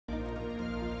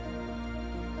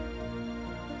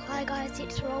Hi guys,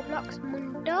 it's Roblox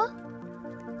Munda.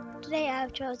 Today I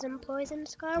have chosen Poison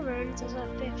Sky Ruins as our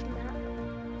 5th map.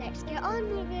 Let's get on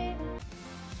with it.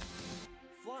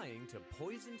 Flying to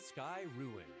Poison Sky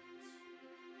Ruins.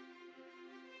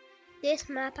 This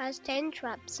map has 10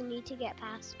 traps you need to get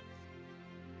past.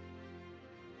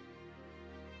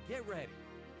 Get ready.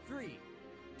 3,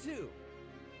 2,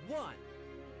 1,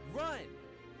 run!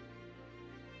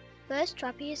 First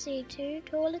trap, you see 2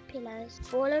 taller pillars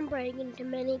fall and break into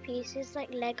many pieces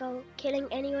like Lego, killing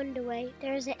anyone on the way.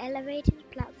 There is an elevated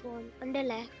platform on the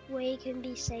left where you can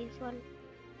be safe on.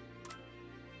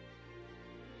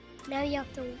 Now you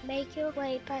have to make your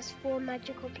way past 4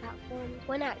 magical platforms.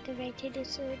 When activated,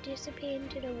 this will disappear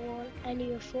into the wall and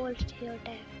you will fall to your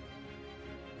death.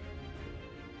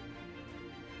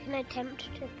 You can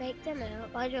attempt to fake them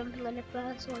out by jumping on the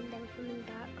first one then coming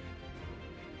back.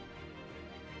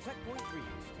 Checkpoint reached.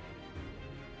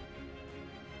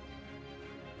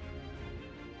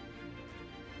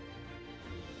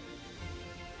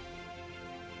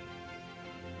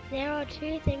 There are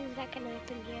 2 things that can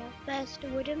happen here. First, the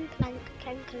wooden plank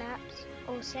can collapse,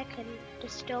 or second, the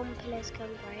stone pillars can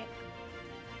break.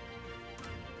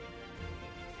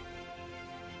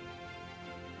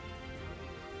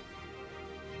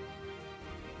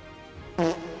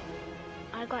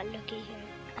 I got lucky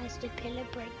here, as the pillar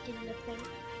break did nothing.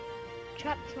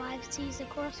 Trap 5 sees a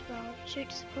crossbow,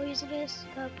 shoots poisonous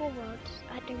purple rods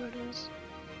at the runners.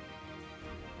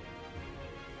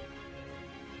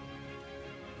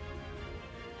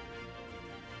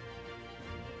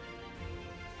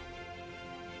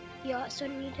 You also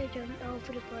need to jump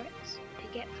over the bricks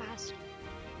to get past.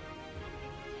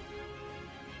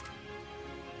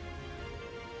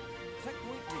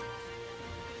 Checkpoint reached.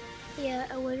 Here,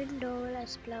 a wooden door will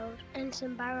explode, and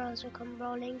some barrels will come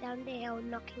rolling down the hill,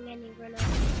 knocking any runner.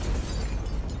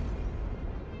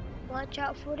 Watch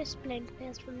out for the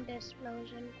splinters from the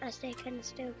explosion, as they can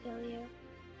still kill you.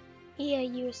 Here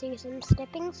you will see some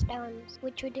stepping stones,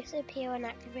 which will disappear when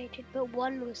activated, but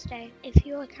one will stay. If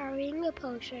you are carrying a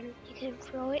potion, you can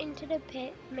throw it into the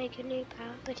pit, make a new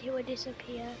path, but it will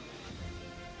disappear.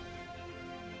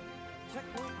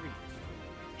 Checkpoint reached.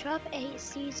 Trap 8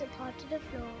 sees a part of the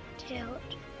floor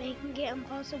tilt, making it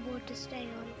impossible to stay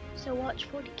on, so watch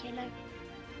for the killer.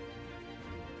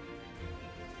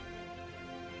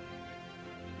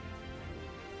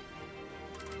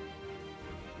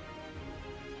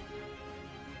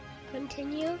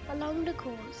 Continue along the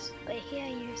course, but here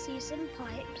you see some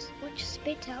pipes which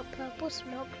spit out purple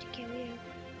smoke to kill you.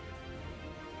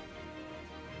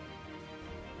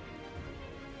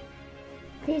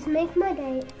 Please make my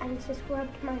day and subscribe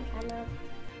to my channel.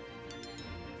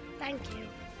 Thank you.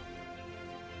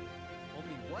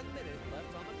 Only 1 minute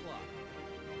left on the clock.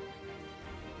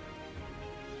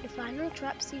 The final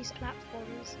trap sees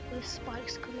platforms with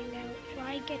spikes coming out.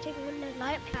 Try getting on the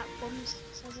light platforms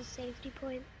as a safety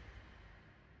point.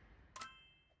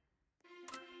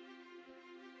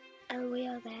 And we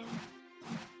are there.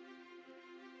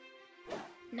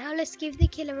 Now let's give the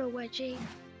killer a wedgie.